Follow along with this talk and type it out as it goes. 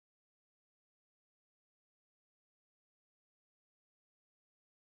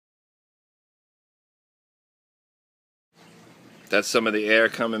That's some of the air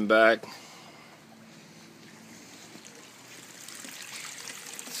coming back.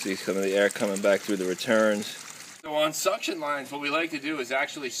 See some of the air coming back through the returns. So on suction lines, what we like to do is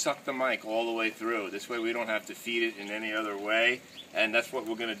actually suck the mic all the way through. This way we don't have to feed it in any other way. And that's what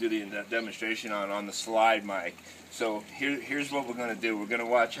we're going to do the demonstration on the SlideMic. So here's what we're going to do. We're going to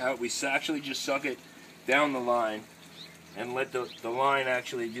watch how we actually just suck it down the line and let the line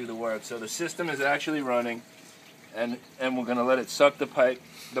actually do the work. So the system is actually running, and we're going to let it suck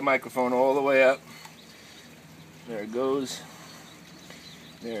the microphone all the way up. There it goes.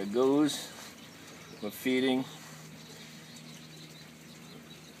 There it goes. We're feeding.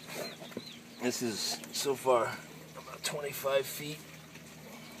 This is so far about 25 feet,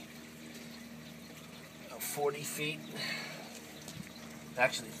 40 feet,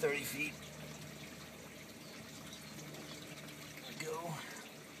 actually 30 feet. There we go.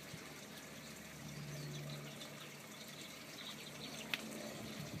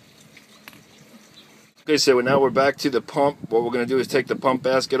 Okay, so now we're back to the pump. What we're going to do is take the pump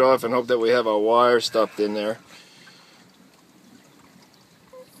basket off and hope that we have our wire stuffed in there.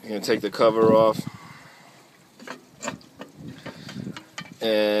 I'm going to take the cover off.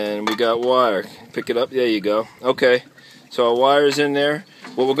 And we got wire. Pick it up. There you go. Okay, so our wire's in there.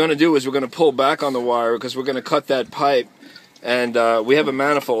 What we're going to do is we're going to pull back on the wire because we're going to cut that pipe. And we have a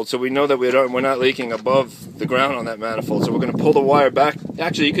manifold, so we know that we're not leaking above the ground on that manifold. So we're going to pull the wire back.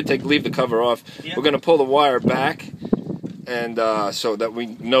 Actually, you could leave the cover off. Yep. We're going to pull the wire back, and so that we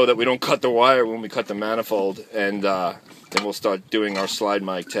know that we don't cut the wire when we cut the manifold. And then we'll start doing our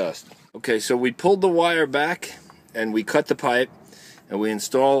SlideMic test. Okay, so we pulled the wire back, and we cut the pipe, and we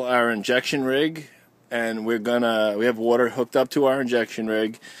install our injection rig. And we have water hooked up to our injection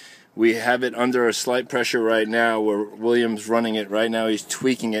rig. We have it under a slight pressure right now where William's running it right now. He's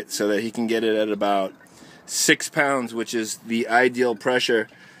tweaking it so that he can get it at about 6 pounds, which is the ideal pressure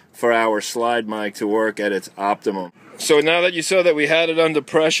for our SlideMic to work at its optimum. So now that you saw that we had it under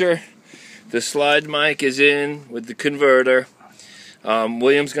pressure, the SlideMic is in with the converter.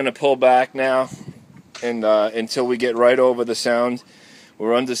 William's going to pull back now and until we get right over the sound.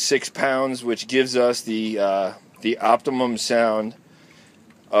 We're under 6 pounds, which gives us the optimum sound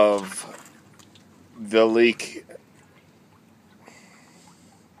of the Leak.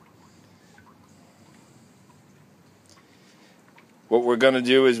 What we're going to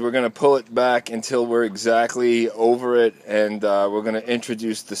do is we're going to pull it back until we're exactly over it, and we're going to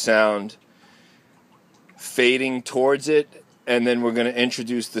introduce the sound fading towards it, and then we're going to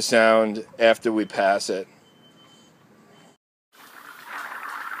introduce the sound after we pass it.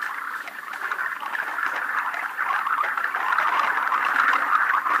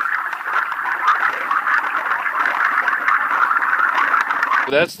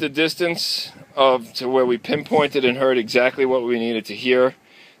 That's the distance to where we pinpointed and heard exactly what we needed to hear.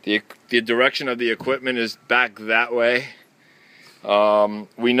 The direction of the equipment is back that way.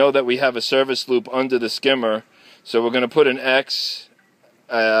 We know that we have a service loop under the skimmer, so we're going to put an X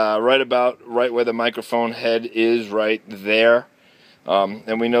right where the microphone head is, right there.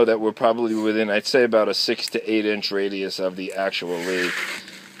 And we know that we're probably within, I'd say, about a 6 to 8 inch radius of the actual leak.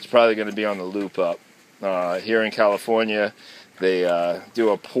 It's probably going to be on the loop up. Here in California, they do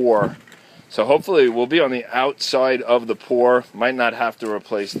a pour, so hopefully we'll be on the outside of the pour. Might not have to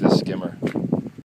replace this skimmer.